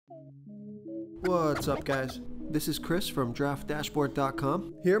What's up, guys? This is Chris from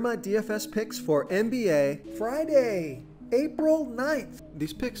DraftDashboard.com. Here are my DFS picks for NBA Friday, April 9th.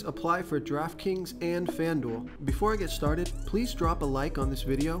 These picks apply for DraftKings and FanDuel. Before I get started, please drop a like on this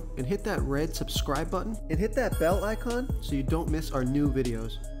video and hit that red subscribe button and hit that bell icon so you don't miss our new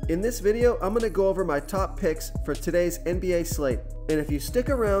videos. In this video, I'm going to go over my top picks for today's NBA slate. And if you stick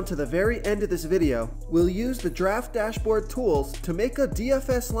around to the very end of this video, we'll use the Draft Dashboard tools to make a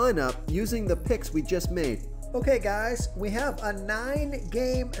DFS lineup using the picks we just made. Okay guys, we have a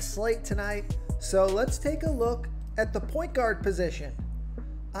 9-game slate tonight, so let's take a look at the point guard position.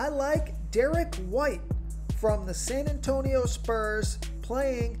 I like Derek White from the San Antonio Spurs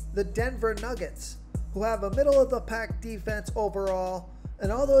playing the Denver Nuggets, who have a middle-of-the-pack defense overall.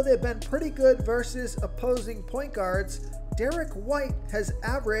 And although they've been pretty good versus opposing point guards, Derek White has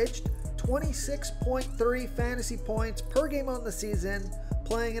averaged 26.3 fantasy points per game on the season,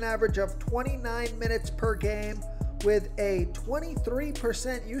 playing an average of 29 minutes per game with a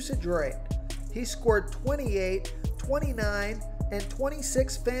 23% usage rate. He scored 28, 29, and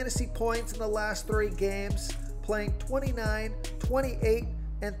 26 fantasy points in the last 3 games, playing 29, 28,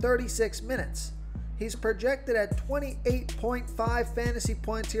 and 36 minutes. He's projected at 28.5 fantasy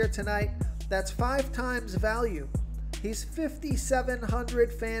points here tonight. That's 5 times value. He's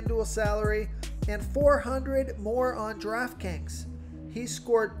 $5,700 FanDuel salary and $400 more on DraftKings. He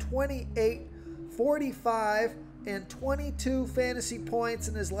scored 28, 45, and 22 fantasy points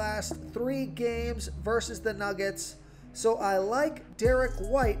in his last 3 games versus the Nuggets. So I like Derek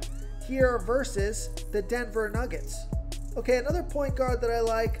White here versus the Denver Nuggets. Okay, another point guard that I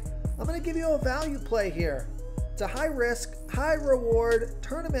like, I'm going to give you a value play here. It's a high risk, high reward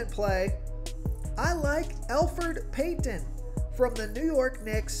tournament play. I like Elfrid Payton from the New York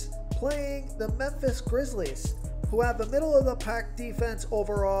Knicks playing the Memphis Grizzlies, who have a middle-of-the-pack defense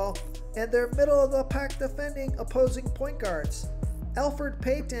overall, and they're middle-of-the-pack defending opposing point guards. Elfrid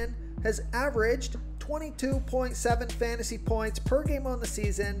Payton has averaged 22.7 fantasy points per game on the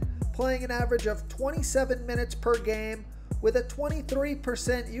season, playing an average of 27 minutes per game with a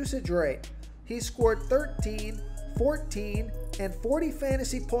 23% usage rate. He scored 13, 14, and 40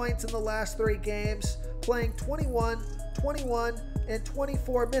 fantasy points in the last 3 games, playing 21, 21, and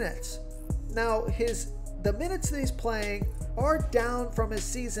 24 minutes. Now, the minutes that he's playing are down from his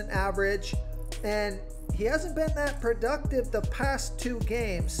season average, and he hasn't been that productive the past 2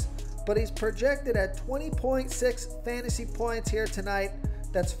 games, but he's projected at 20.6 fantasy points here tonight.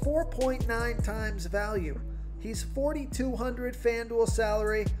 That's 4.9 times value. He's $4,200 FanDuel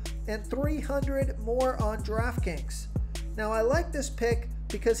salary and $300 more on DraftKings. Now I like this pick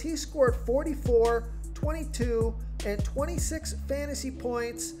because he scored 44, 22, and 26 fantasy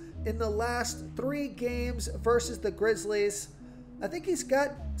points in the last 3 games versus the Grizzlies. I think he's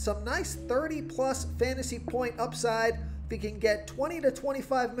got some nice 30+ fantasy point upside. If he can get 20 to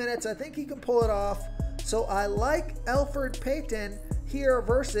 25 minutes, I think he can pull it off. So I like Elfrid Payton here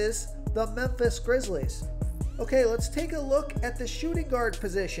versus the Memphis Grizzlies. Okay, let's take a look at the shooting guard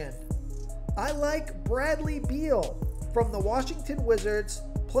position. I like Bradley Beal from the Washington Wizards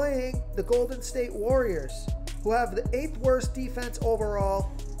playing the Golden State Warriors, who have the 8th worst defense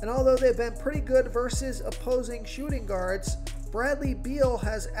overall. And although they've been pretty good versus opposing shooting guards, Bradley Beal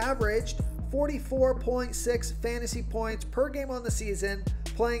has averaged 44.6 fantasy points per game on the season,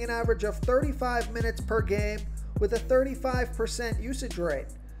 playing an average of 35 minutes per game with a 35% usage rate.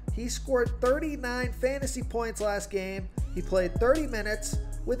 He scored 39 fantasy points last game. He played 30 minutes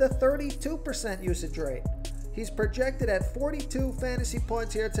with a 32% usage rate. He's projected at 42 fantasy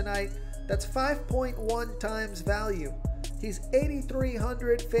points here tonight. That's 5.1 times value. He's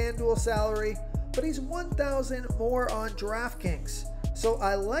 $8,300 FanDuel salary, but he's $1,000 more on DraftKings. So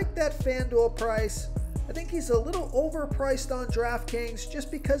I like that FanDuel price. I think he's a little overpriced on DraftKings just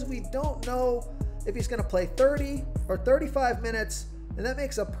because we don't know if he's going to play 30 or 35 minutes, and that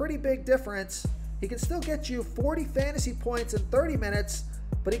makes a pretty big difference. He can still get you 40 fantasy points in 30 minutes,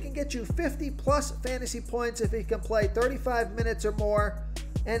 but he can get you 50+ fantasy points if he can play 35 minutes or more.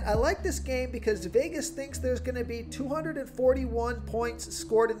 And I like this game because Vegas thinks there's going to be 241 points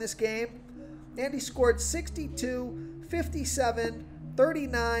scored in this game. And he scored 62, 57,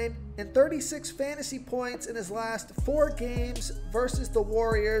 39, and 36 fantasy points in his last 4 games versus the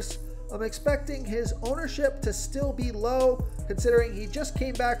Warriors. I'm expecting his ownership to still be low, considering he just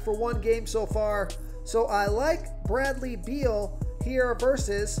came back for 1 game so far. So I like Bradley Beal here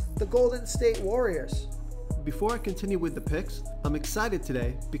versus the Golden State Warriors. Before I continue with the picks, I'm excited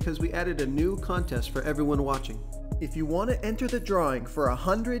today because we added a new contest for everyone watching. If you want to enter the drawing for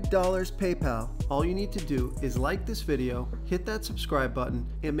 $100 PayPal, all you need to do is like this video, hit that subscribe button,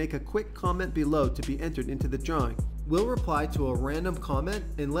 and make a quick comment below to be entered into the drawing. We'll reply to a random comment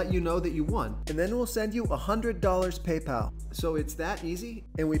and let you know that you won, and then we'll send you $100 PayPal. So it's that easy,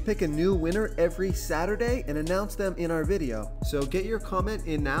 and we pick a new winner every Saturday and announce them in our video. So get your comment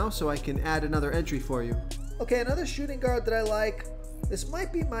in now so I can add another entry for you. Okay, another shooting guard that I like. This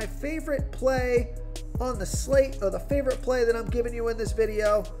might be my favorite play on the slate, or the favorite play that I'm giving you in this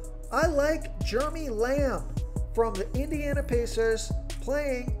video. I like Jeremy Lamb from the Indiana Pacers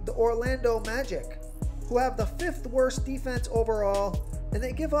playing the Orlando Magic, who have the 5th worst defense overall, and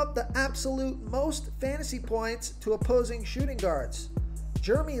they give up the absolute most fantasy points to opposing shooting guards.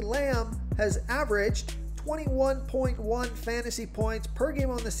 Jeremy Lamb has averaged 21.1 fantasy points per game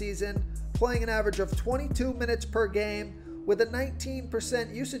on the season, playing an average of 22 minutes per game with a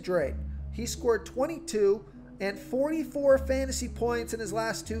 19% usage rate. He scored 22 and 44 fantasy points in his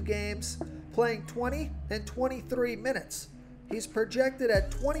last 2 games, playing 20 and 23 minutes. He's projected at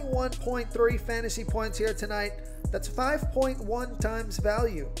 21.3 fantasy points here tonight. That's 5.1 times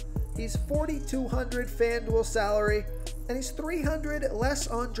value. He's $4,200 FanDuel salary, and he's $300 less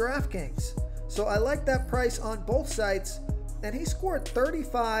on DraftKings. So I like that price on both sites, and he scored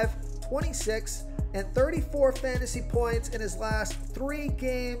 35, 26, and 34 fantasy points in his last 3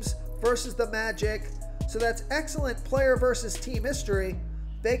 games versus the Magic. So that's excellent player versus team history.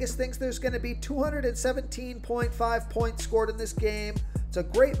 Vegas thinks there's going to be 217.5 points scored in this game. It's a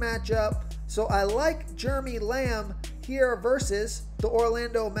great matchup. So I like Jeremy Lamb here versus the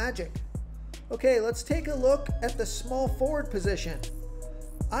Orlando Magic. Okay, let's take a look at the small forward position.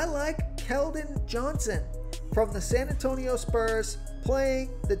 I like Keldon Johnson from the San Antonio Spurs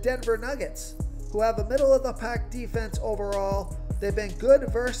playing the Denver Nuggets, who have a middle-of-the-pack defense overall. They've been good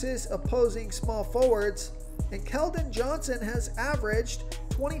versus opposing small forwards, and Keldon Johnson has averaged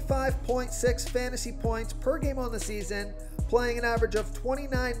 25.6 fantasy points per game on the season, playing an average of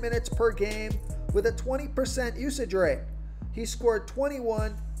 29 minutes per game with a 20% usage rate. He scored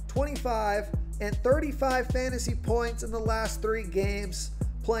 21, 25, and 35 fantasy points in the last 3 games,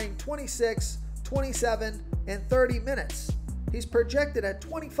 playing 26, 27, and 30 minutes. He's projected at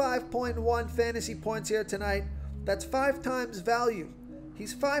 25.1 fantasy points here tonight. That's 5 times value.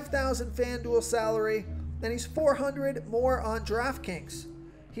 He's $5,000 FanDuel salary, and he's $400 more on DraftKings.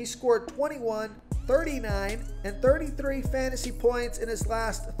 He scored 21, 39, and 33 fantasy points in his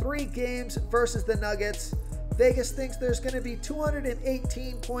last 3 games versus the Nuggets. Vegas thinks there's going to be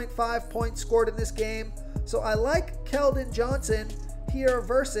 218.5 points scored in this game. So I like Keldon Johnson here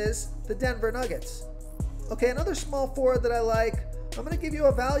versus the Denver Nuggets. Okay, another small forward that I like, I'm going to give you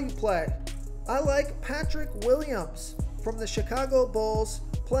a value play. I like Patrick Williams from the Chicago Bulls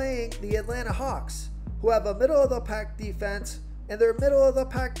playing the Atlanta Hawks, who have a middle-of-the-pack defense, and they're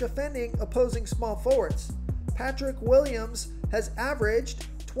middle-of-the-pack defending opposing small forwards. Patrick Williams has averaged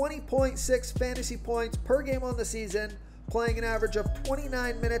 20.6 fantasy points per game on the season, playing an average of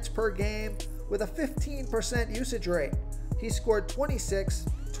 29 minutes per game with a 15% usage rate. He scored 26,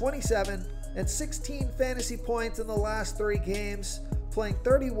 27, and 16 fantasy points in the last 3 games, playing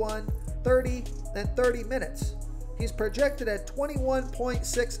 31, 30, and 30 minutes. He's projected at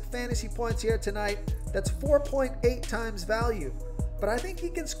 21.6 fantasy points here tonight. That's 4.8 times value. But I think he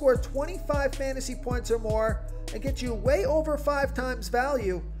can score 25 fantasy points or more and get you way over 5 times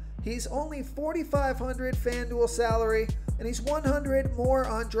value. He's only $4,500 FanDuel salary, and he's $100 more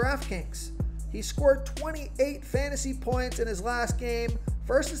on DraftKings. He scored 28 fantasy points in his last game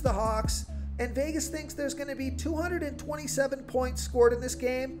versus the Hawks, and Vegas thinks there's going to be 227 points scored in this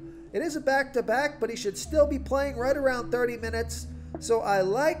game. It is a back-to-back, but he should still be playing right around 30 minutes. So I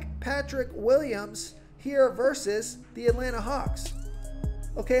like Patrick Williams here versus the Atlanta Hawks.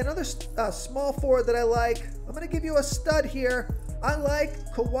 Okay, another small forward that I like. I'm going to give you a stud here. I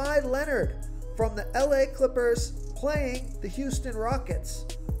like Kawhi Leonard from the LA Clippers playing the Houston Rockets,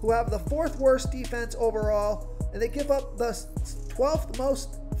 who have the 4th worst defense overall, and they give up the 12th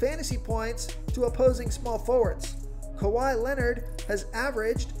most fantasy points to opposing small forwards. Kawhi Leonard has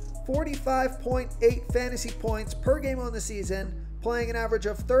averaged 45.8 fantasy points per game on the season, playing an average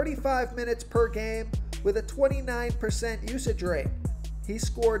of 35 minutes per game with a 29% usage rate. He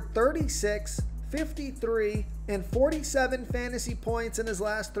scored 36, 53, and 47 fantasy points in his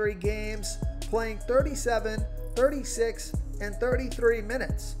last 3 games, playing 37, 36, and 33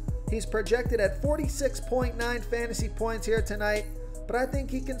 minutes. He's projected at 46.9 fantasy points here tonight, but I think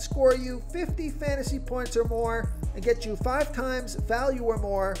he can score you 50 fantasy points or more and get you 5 times value or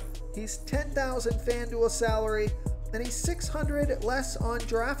more. He's $10,000 FanDuel salary, and he's $600 less on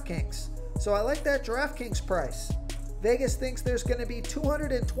DraftKings. So I like that DraftKings price. Vegas thinks there's going to be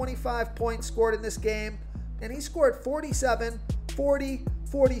 225 points scored in this game, and he scored 47, 40,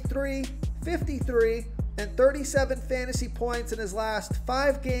 43, 53, and 37 fantasy points in his last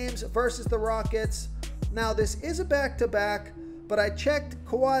 5 games versus the Rockets. Now, this is a back-to-back, but I checked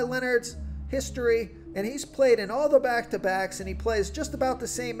Kawhi Leonard's history, and he's played in all the back-to-backs, and he plays just about the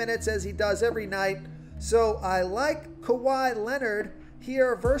same minutes as he does every night. So I like Kawhi Leonard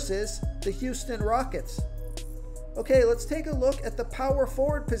here versus the Houston Rockets. Okay, let's take a look at the power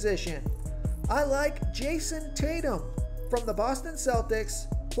forward position. I like Jason Tatum from the Boston Celtics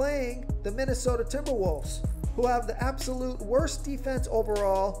playing the Minnesota Timberwolves, who have the absolute worst defense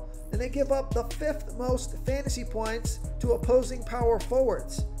overall, and they give up the 5th most fantasy points to opposing power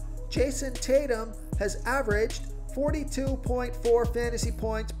forwards. Jason Tatum has averaged 42.4 fantasy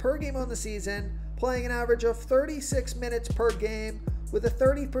points per game on the season, playing an average of 36 minutes per game with a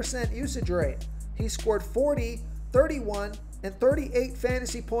 30% usage rate. He scored 40, 31, and 38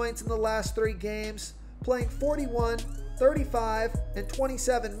 fantasy points in the last 3 games, playing 41, 35, and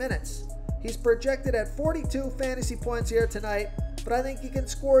 27 minutes. He's projected at 42 fantasy points here tonight, but I think he can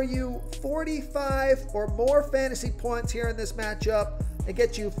score you 45 or more fantasy points here in this matchup and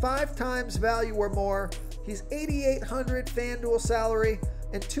get you 5 times value or more. He's 8,800 FanDuel salary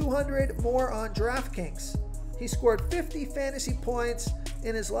and 200 more on DraftKings. He scored 50 fantasy points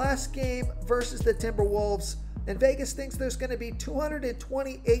in his last game versus the Timberwolves, and Vegas thinks there's going to be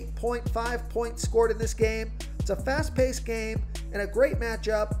 228.5 points scored in this game. It's a fast-paced game and a great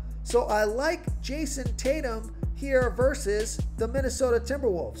matchup, so I like Jason Tatum here versus the Minnesota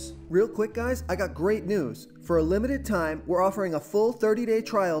Timberwolves. Real quick, guys, I got great news. For a limited time, we're offering a full 30-day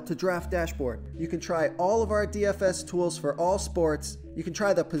trial to Draft Dashboard. You can try all of our DFS tools for all sports. You can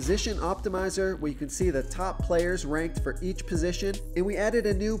try the Position Optimizer, where you can see the top players ranked for each position. And we added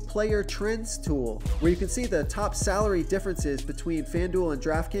a new Player Trends tool, where you can see the top salary differences between FanDuel and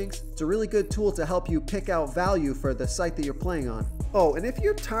DraftKings. It's a really good tool to help you pick out value for the site that you're playing on. Oh, and if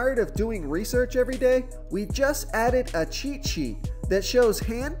you're tired of doing research every day, we just added a cheat sheet that shows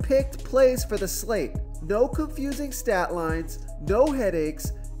hand-picked plays for the slate. No confusing stat lines, no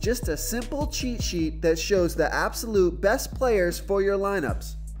headaches, just a simple cheat sheet that shows the absolute best players for your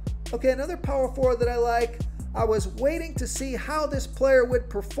lineups. Okay, another power forward that I like. I was waiting to see how this player would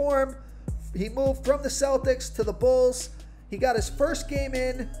perform. He moved from the Celtics to the Bulls. He got his first game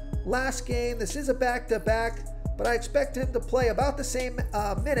in last game. This is a back-to-back, but I expect him to play about the same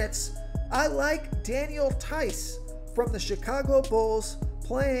minutes. I like Daniel Tice from the Chicago Bulls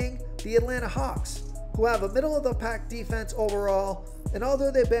playing the Atlanta Hawks, who have a middle-of-the-pack defense overall, and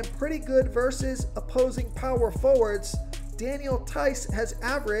although they've been pretty good versus opposing power forwards, Daniel Tice has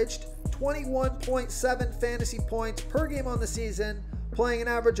averaged 21.7 fantasy points per game on the season, playing an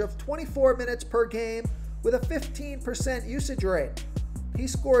average of 24 minutes per game with a 15% usage rate. He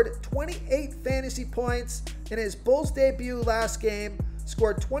scored 28 fantasy points in his Bulls debut last game,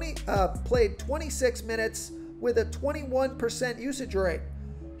 played 26 minutes with a 21% usage rate.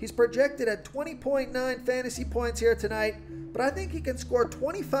 He's projected at 20.9 fantasy points here tonight, but I think he can score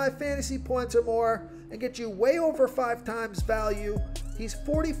 25 fantasy points or more and get you way over 5 times value. He's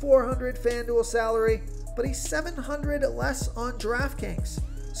 4,400 FanDuel salary, but he's 700 less on DraftKings.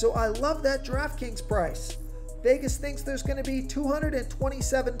 So I love that DraftKings price. Vegas thinks there's going to be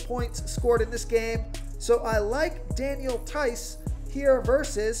 227 points scored in this game, so I like Daniel Tice here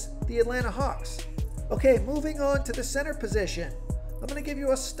versus the Atlanta Hawks. Okay, moving on to the center position. I'm going to give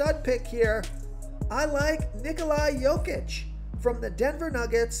you a stud pick here. I like Nikola Jokic from the Denver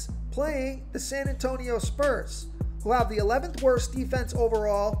Nuggets playing the San Antonio Spurs, who have the 11th worst defense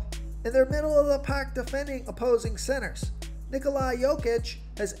overall, and they're middle-of-the-pack defending opposing centers. Nikola Jokic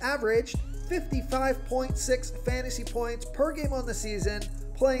has averaged 55.6 fantasy points per game on the season,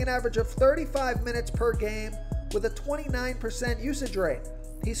 playing an average of 35 minutes per game with a 29% usage rate.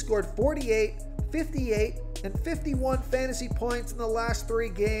 He scored 48, 58, and 51 fantasy points in the last 3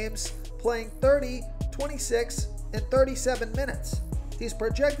 games, playing 30, 26, and 37 minutes. He's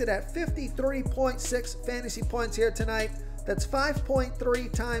projected at 53.6 fantasy points here tonight. That's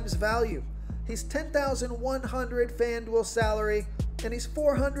 5.3 times value. He's 10,100 FanDuel salary, and he's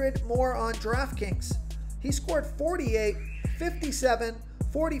 400 more on DraftKings. He scored 48, 57,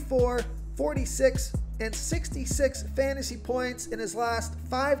 44, 46, and 66 fantasy points in his last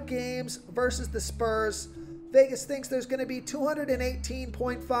 5 games versus the Spurs. Vegas thinks there's going to be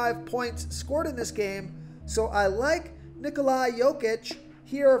 218.5 points scored in this game, so I like Nikola Jokic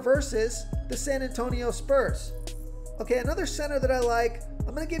here versus the San Antonio Spurs. Okay, another center that I like,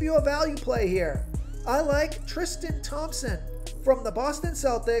 I'm going to give you a value play here. I like Tristan Thompson from the Boston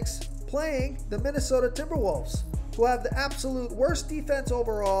Celtics playing the Minnesota Timberwolves, who have the absolute worst defense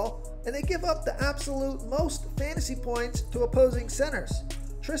overall, and they give up the absolute most fantasy points to opposing centers.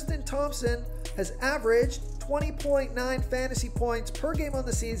 Tristan Thompson has averaged 20.9 fantasy points per game on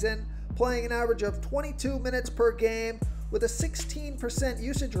the season, playing an average of 22 minutes per game with a 16%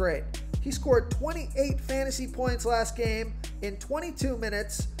 usage rate. He scored 28 fantasy points last game in 22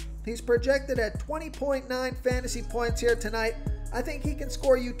 minutes. He's projected at 20.9 fantasy points here tonight. I think he can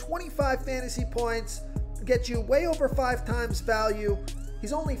score you 25 fantasy points, get you way over 5 times value.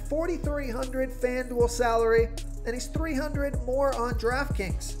 He's only $4,300 FanDuel salary, and he's $300 more on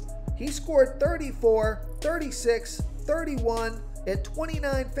DraftKings. He scored 34, 36, 31, and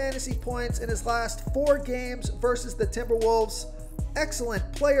 29 fantasy points in his last 4 games versus the Timberwolves.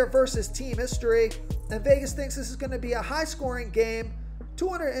 Excellent player versus team history, and Vegas thinks this is going to be a high-scoring game.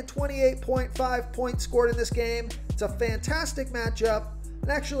 228.5 points scored in this game. It's a fantastic matchup,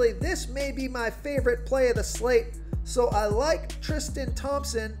 and actually this may be my favorite play of the slate, so I like Tristan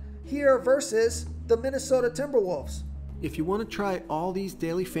Thompson here versus the Minnesota Timberwolves. If you want to try all these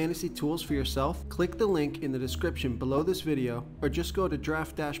daily fantasy tools for yourself, click the link in the description below this video or just go to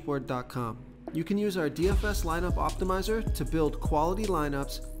draftdashboard.com. You can use our DFS lineup optimizer to build quality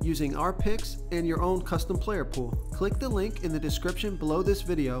lineups using our picks and your own custom player pool. Click the link in the description below this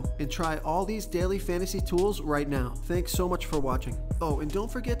video and try all these daily fantasy tools right now. Thanks so much for watching. Oh, and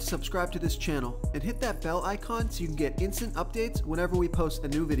don't forget to subscribe to this channel and hit that bell icon so you can get instant updates whenever we post a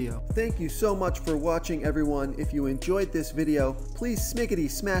new video. Thank you so much for watching, everyone. If you enjoyed this video, please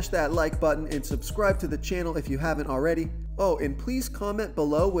smash that like button and subscribe to the channel if you haven't already. Oh, and please comment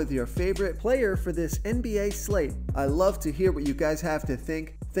below with your favorite player for this NBA slate. I love to hear what you guys have to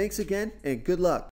think. Thanks again, and good luck.